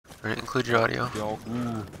Alright, include your audio. Yo,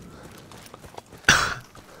 ooh.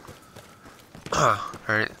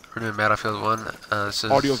 Alright, we're doing Battlefield 1.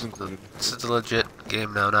 Audio's included. This is the legit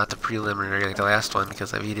game now, not the preliminary like the last one,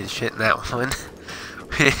 because I've eaten shit in that one.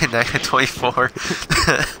 We did 9-24.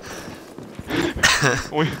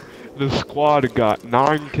 The squad got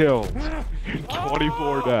 9 kills and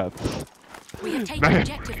 24 deaths. We have taken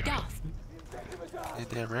objective Duff. Yeah,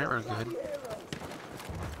 damn right, we're good.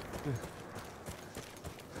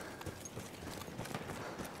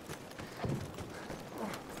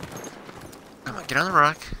 Come on, get on the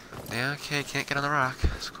rock. Yeah, okay, can't get on the rock.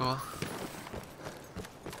 That's cool.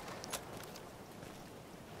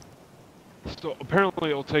 So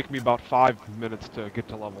apparently it'll take me about 5 minutes to get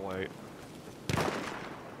to level 8.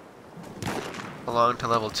 Along to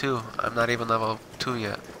level 2. I'm not even level 2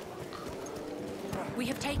 yet. We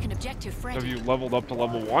have taken objective Freddy. Have you leveled up to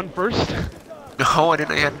level 1 first? No, I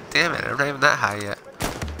didn't yet. Damn it, I'm not even that high yet.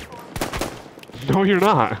 No, you're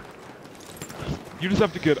not. You just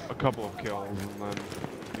have to get a couple of kills and then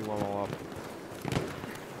you level up.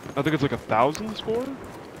 I think it's like 1,000 score?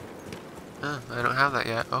 I don't have that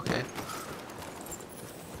yet. Okay.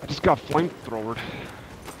 I just got flamethrowered.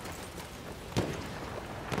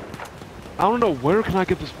 I don't know, where can I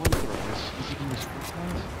get this flamethrower? Is it in the sports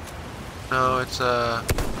class? No, it's the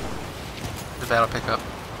battle pickup.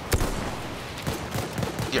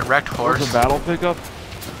 Get wrecked, horse. Where's the battle pickup?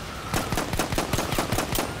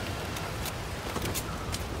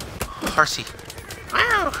 Horsey.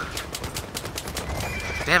 Wow.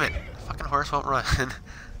 Damn it. Fucking horse won't run.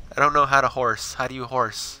 I don't know how to horse. How do you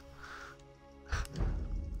horse?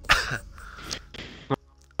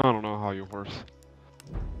 I don't know how you horse.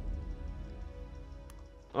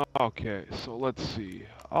 Okay, so let's see.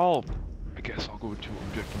 I guess I'll go to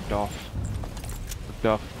objective Duff. Or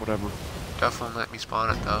Duff, whatever. Duff won't let me spawn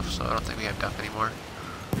at Duff, so I don't think we have Duff anymore.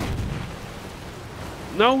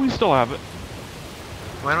 No, we still have it.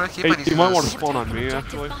 Why do I keep Hey, on using you might want this? to spawn on me,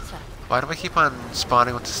 actually. Butter. Why do I keep on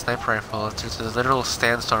spawning with the sniper rifle? It's just a literal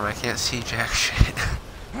sandstorm. I can't see jack shit.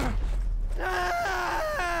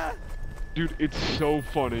 Dude, it's so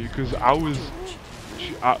funny because I was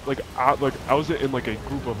in like a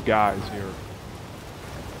group of guys here.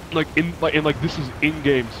 Like this is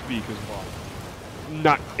in-game speak as well.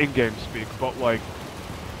 Not in-game speak, but like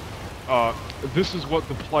this is what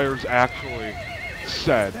the players actually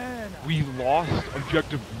said. We lost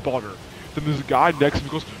objective butter. Then this guy next to me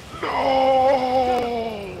goes,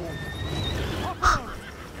 "No!"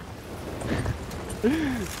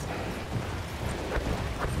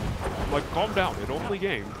 I'm like, calm down, it only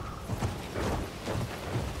game.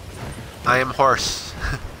 I am horse.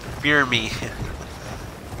 Fear me.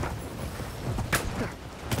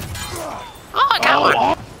 Oh, I got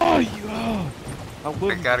one! Oh, yeah!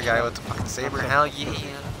 I got a guy with the fucking saber. Hell yeah!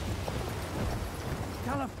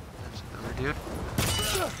 There's another dude.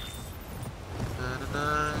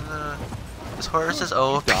 This horse is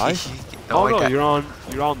OP. Oh no, you're on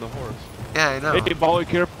the horse. Yeah, I know. Hey, Molly,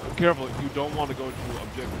 careful. You don't want to go to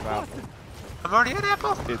objective apple. I'm already at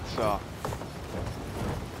Apple. It's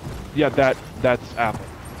yeah, that's apple.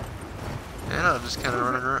 Yeah, no, I'm just kind of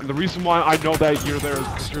running around. And the reason why I know that you're there is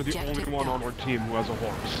because you're the only one on our team who has a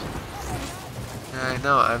horse. Yeah, I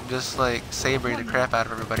know. I'm just like sabering the crap out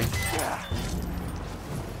of everybody.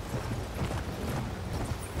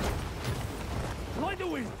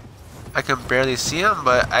 I can barely see him,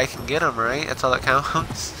 but I can get him, right? That's all that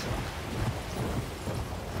counts.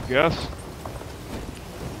 Yes.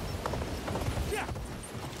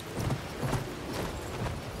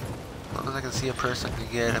 As long as I can see a person to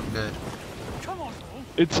get him, good.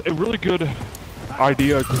 It's a really good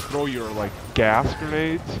idea to throw your like gas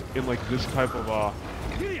grenades in like this type of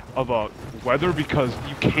weather because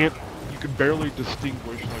you can barely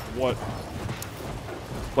distinguish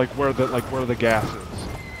where the gas is.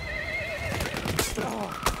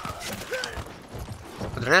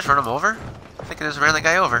 Did I just run him over? I think I just ran the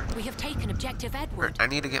guy over. We have taken objective Edward. I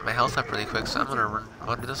need to get my health up really quick, so I'm gonna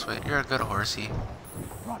run this way. You're a good horsey.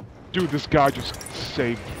 Dude, this guy just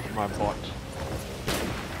saved my butt.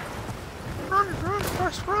 Run,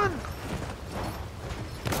 horse, run!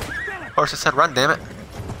 Horse, I said run, damn it.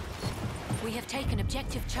 We have taken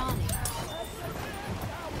objective Charlie.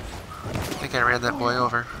 I think I ran that boy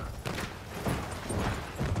over.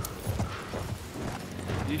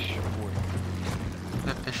 Yeesh, boy.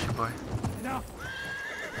 Yeah, fish boy.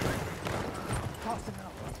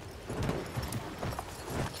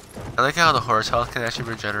 I like how the horse health can actually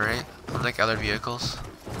regenerate, unlike other vehicles.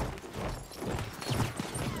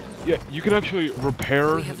 Yeah, you can actually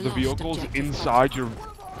repair We have the lost vehicles objective inside your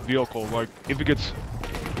vehicle. Like, if it gets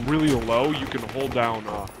really low, you can hold down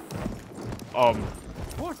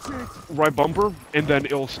right bumper, and then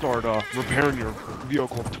it'll start repairing your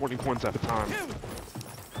vehicle 20 points at a time.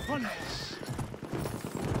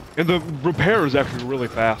 And the repair is actually really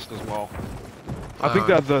fast as well. I think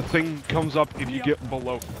that the thing comes up if you get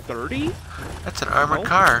below 30. That's an armored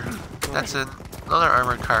car. That's another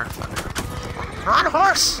armored car. Run,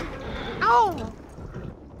 horse! No!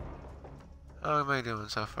 How am I doing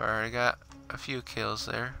so far? I got a few kills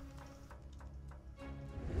there.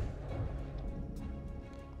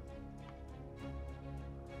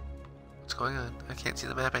 What's going on? I can't see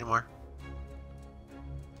the map anymore.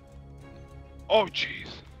 Oh, jeez.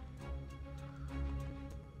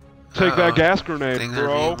 Take that gas grenade, Things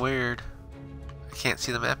bro. are being weird. I can't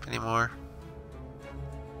see the map anymore.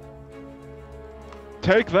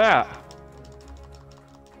 Take that.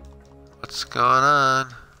 What's going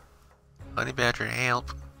on? Honey Badger,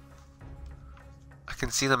 help. I can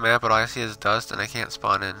see the map, but all I see is dust and I can't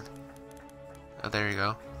spawn in. Oh, there you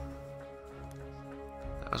go.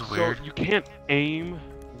 That was weird. So you can't aim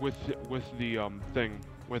with the thing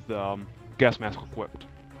with the gas mask equipped.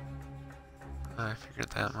 I figured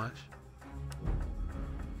that much.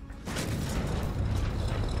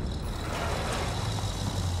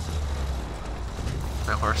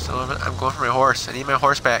 My horse still over? I'm going for my horse. I need my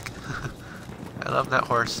horse back. I love that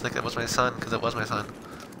horse. Like it was my son, because it was my son.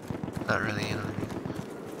 Not really, you know what I mean?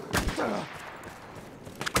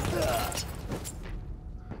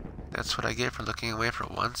 That's what I get for looking away for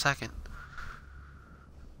 1 second.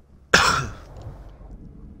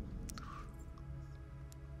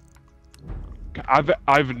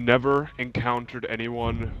 I've never encountered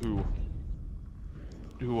anyone who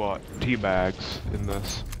teabags in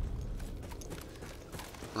this.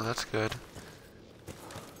 Well, that's good.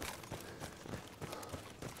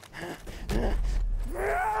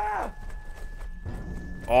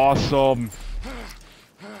 Awesome.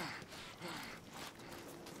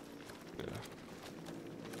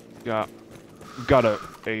 Yeah. Got a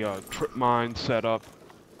trip mine set up.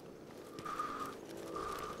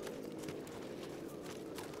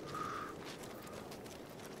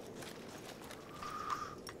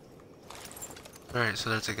 Alright, so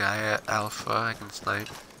there's a guy at Alpha I can snipe,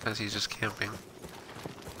 because he's just camping.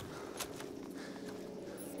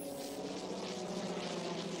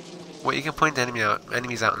 Wait, you can point the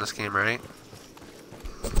enemies out in this game, right?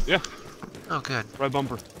 Yeah. Oh, good. Right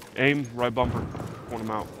bumper. Aim, right bumper. Point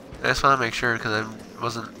them out. I just want to make sure, because I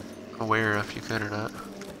wasn't aware if you could or not.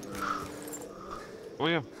 Oh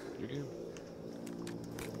yeah, you can.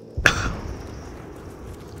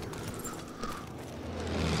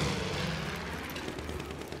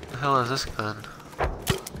 The hell is this gun?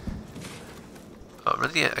 Oh,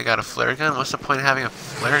 really? I got a flare gun? What's the point of having a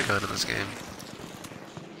flare gun in this game?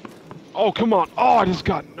 Oh, come on. Oh, I just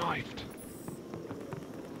got knifed.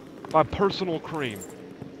 My personal cream.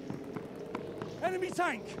 Enemy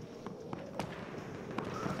tank!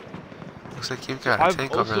 Looks like you've got a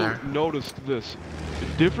tank over there. I've also noticed this.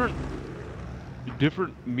 Different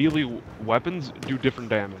melee weapons do different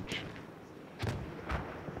damage.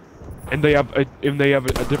 And they have a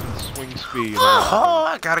different swing speed. Oh,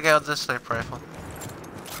 I gotta get out this sniper rifle.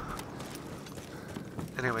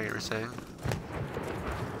 Anyway, you were saying?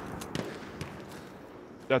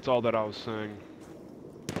 That's all that I was saying.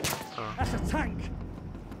 Oh. That's a tank!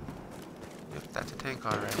 Yep, that's a tank,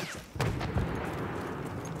 alright.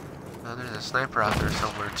 Now there's a sniper out there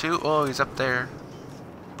somewhere too. Oh, he's up there.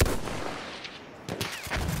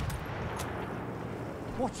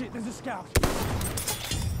 Watch it, there's a scout.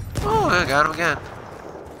 Oh, I got him again.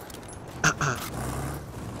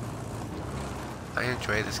 I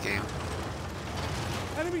enjoy this game.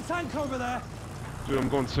 Enemy tank over there! Dude, I'm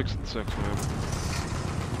going 6 and 6, man.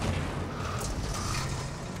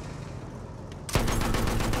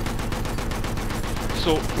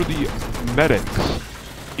 So for the medics,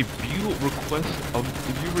 if you request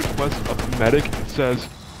a medic, it says,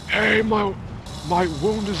 "Hey, my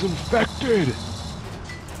wound is infected."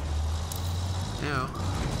 Ew.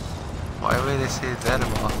 Why would they say that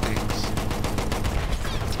of all things?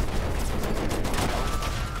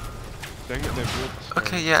 Dang it, they blew up the stairs.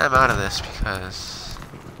 Okay, yeah, I'm out of this because...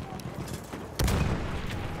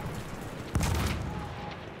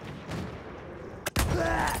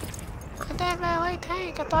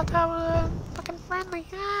 I thought that was fucking friendly.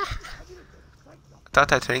 I thought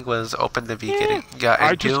that tank was open to be got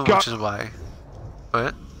into, which is why.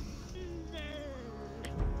 What?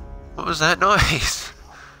 What was that noise?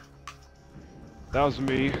 That was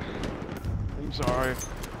me. I'm sorry.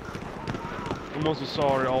 I'm also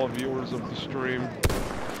sorry, all viewers of the stream.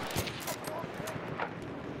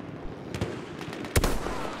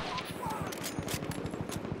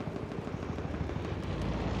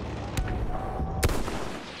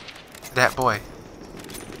 That boy.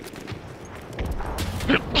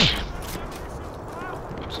 I'm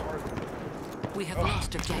sorry. We have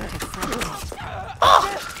lost objective Freddy.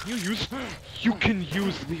 You can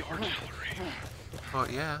use the artillery. Oh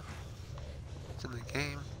yeah. It's in the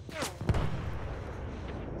game.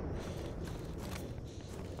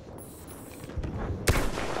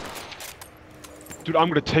 Dude, I'm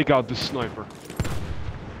gonna take out this sniper.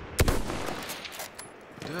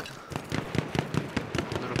 Do it.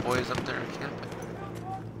 Little boys up there camping.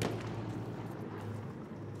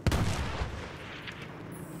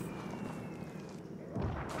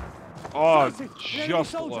 Oh, Shot it. just Enemy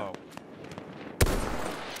soldier. low.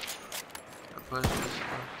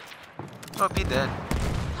 Oh, be dead.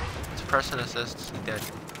 It's press and assist. He dead.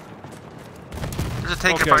 There's a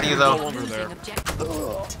tank in Okay, front of you no though. longer there. Losing objective.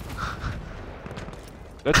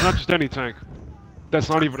 That's not just any tank. That's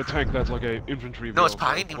not even a tank, that's like a infantry No, it's vehicle.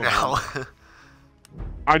 behind you now.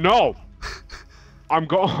 I know! I'm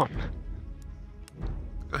gone.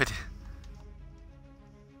 Good.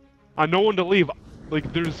 I know when to leave.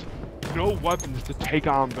 Like, there's no weapons to take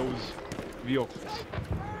on those vehicles.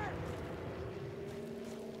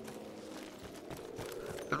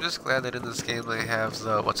 I'm just glad that in this game they have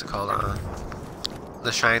the, what's it called,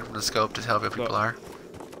 the shine from the scope to tell where people are.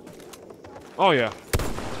 Oh yeah.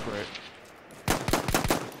 That's great.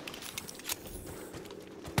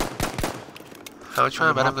 How much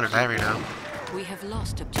fun, but I'm gonna die right now. We have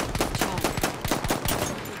lost objective Charlie.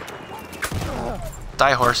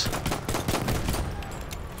 Die, horse.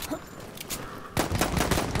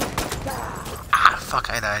 Ah, fuck,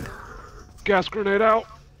 I died. Gas grenade out,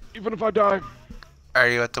 even if I die. Are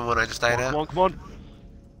you at the one I just died at? Come on, come on.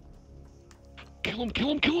 Kill him, kill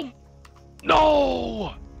him, kill him!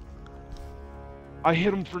 No! I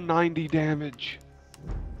hit him for 90 damage.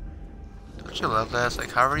 Don't you love that? It's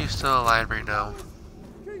like, how are you still alive right now?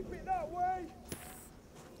 Keep it that way.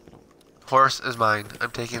 Horse is mine.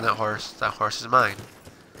 I'm taking that horse. That horse is mine.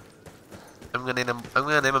 I'm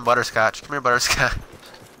gonna name him Butterscotch. Come here, Butterscotch.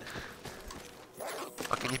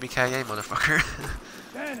 Fucking yippee-ki-yay, motherfucker.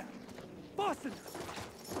 There now. Boston.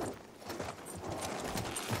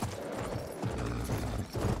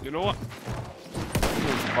 You know what?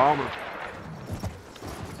 Bomber.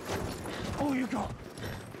 All you got.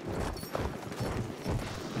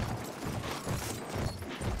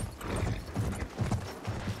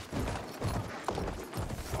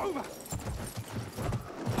 Over.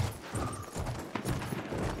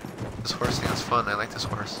 This horse thing is fun. I like this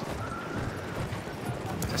horse.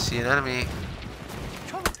 I see an enemy.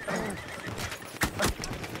 Come on.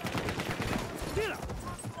 Get up.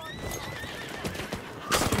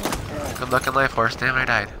 Good luck in life, horse. Damn, I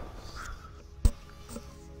died.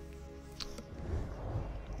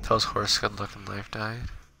 Tells horse good luck in life died.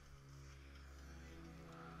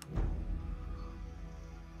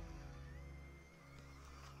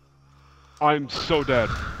 I'm so dead.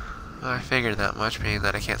 I figured that much, being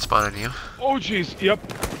that I can't spawn on you. Oh jeez, yep.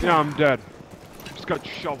 Yeah, I'm dead. Just got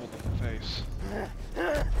shoveled in the face.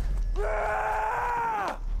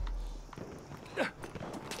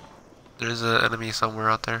 There's an enemy somewhere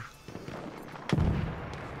out there.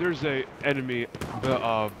 There's a enemy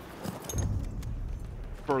the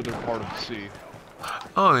further part of the sea.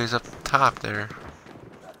 Oh, he's up top there.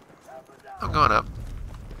 I'm going up.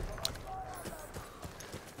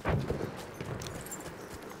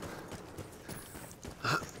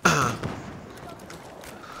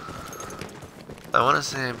 I want to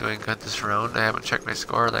say I'm doing good this round. I haven't checked my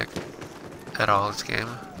score like at all this game.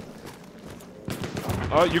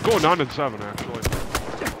 You're going 9-7 actually.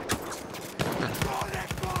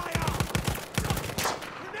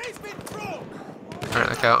 Alright,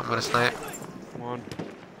 look out, I'm gonna snipe. Come on.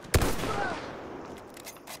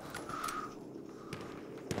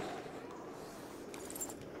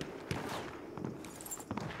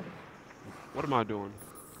 What am I doing?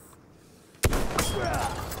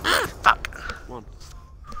 Fuck! Come on.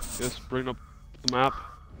 Yes, bring up the map.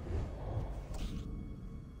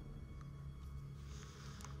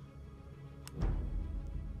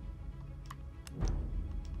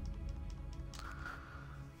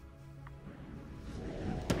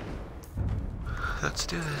 Let's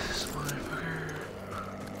do this, motherfucker.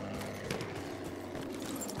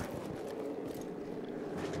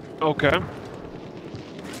 Okay.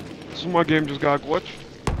 So my game just got glitched.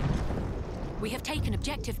 We have taken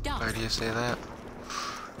objective Why Duff. do you say that?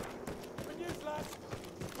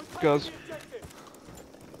 Because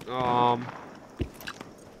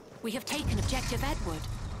We have taken objective Edward.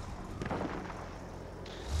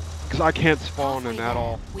 because I can't spawn in at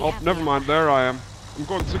all. We Oh, have never the- mind. There I am. I'm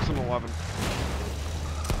going 6-11.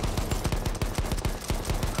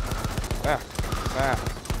 Back.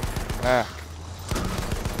 Back.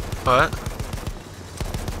 What?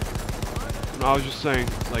 No, I was just saying,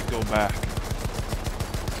 like, go back.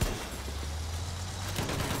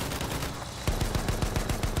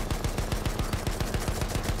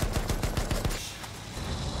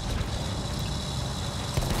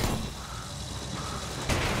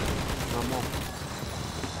 I'm on.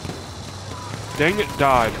 Dang it,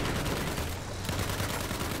 died.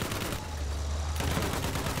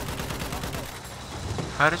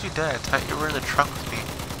 How did you die? I thought you were in the truck with me.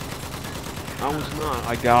 I was not.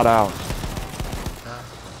 I got out.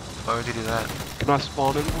 Why would you do that? Can I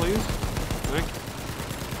spawn in, please? Thank you.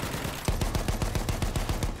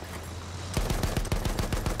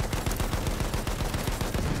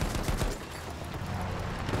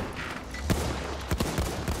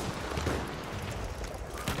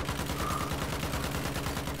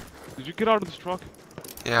 Did you get out of this truck?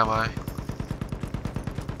 Yeah, why?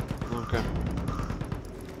 Okay.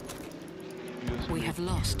 We have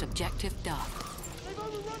lost objective Duff.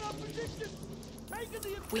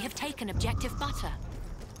 We have taken objective Butter.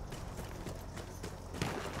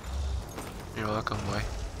 You're welcome, boy.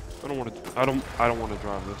 I don't want to. I don't want to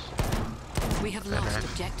drive this. We have lost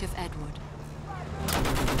objective Edward.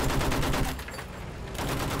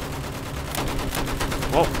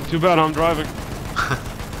 Well, too bad I'm driving.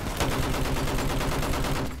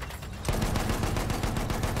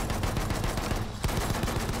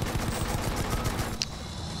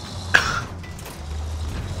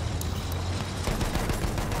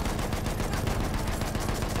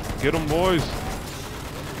 Get 'em, boys.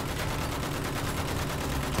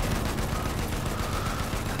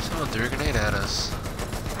 Someone threw a grenade at us.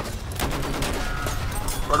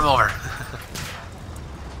 Run him over.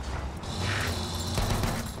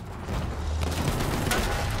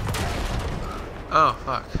 Oh,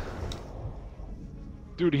 fuck.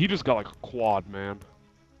 Dude, he just got like a quad, man.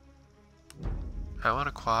 I want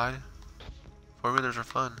a quad. Four-wheelers are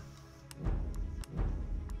fun.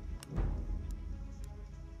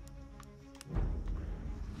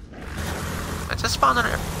 I just spawned on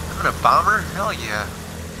a bomber? Hell yeah.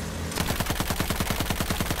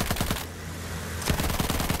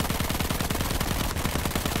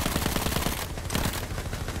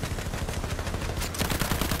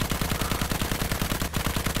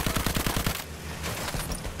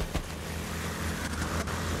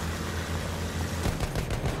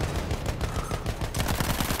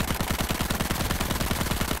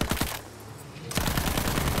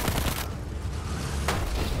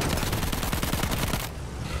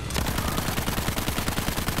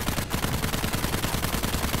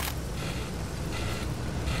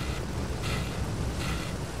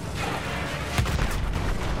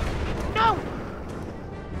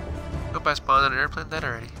 Hope I spawned on an airplane dead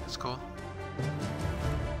already. That's cool.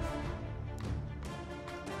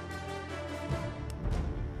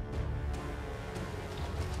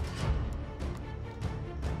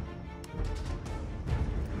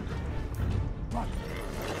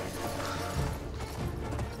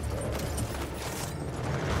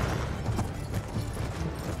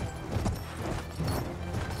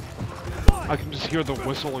 I can just hear the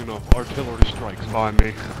whistling of artillery strikes by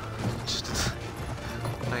me. Just,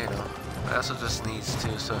 you know. I also just sneeze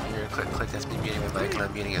too, so if you're click, that's me muting my mic and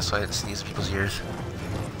I'm muting it so I didn't sneeze in people's ears.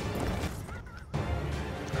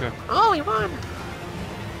 Okay. Oh, we won!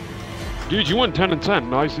 Dude, you went 10 and 10.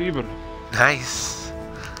 Nice even. Nice.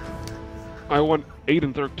 I went 8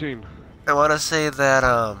 and 13. I want to say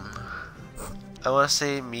that,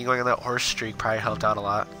 me going on that horse streak probably helped out a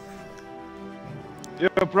lot. Yeah,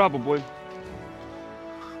 probably.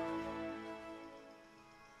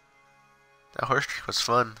 That horse streak was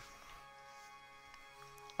fun.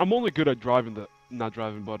 I'm only good at driving the, not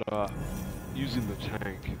driving, but using the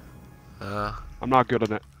tank. I'm not good at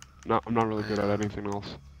it. No, I'm not really good at anything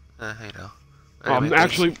else. You know. Anyway,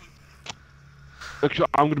 Actually,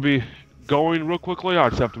 I'm gonna be going real quickly. I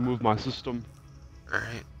just have to move my system.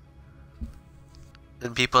 Alright.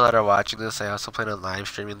 And people that are watching this, I also plan on live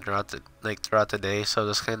streaming throughout the day, so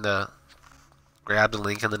just kinda grab the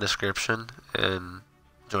link in the description and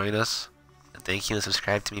join us. And thank you and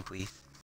subscribe to me, please.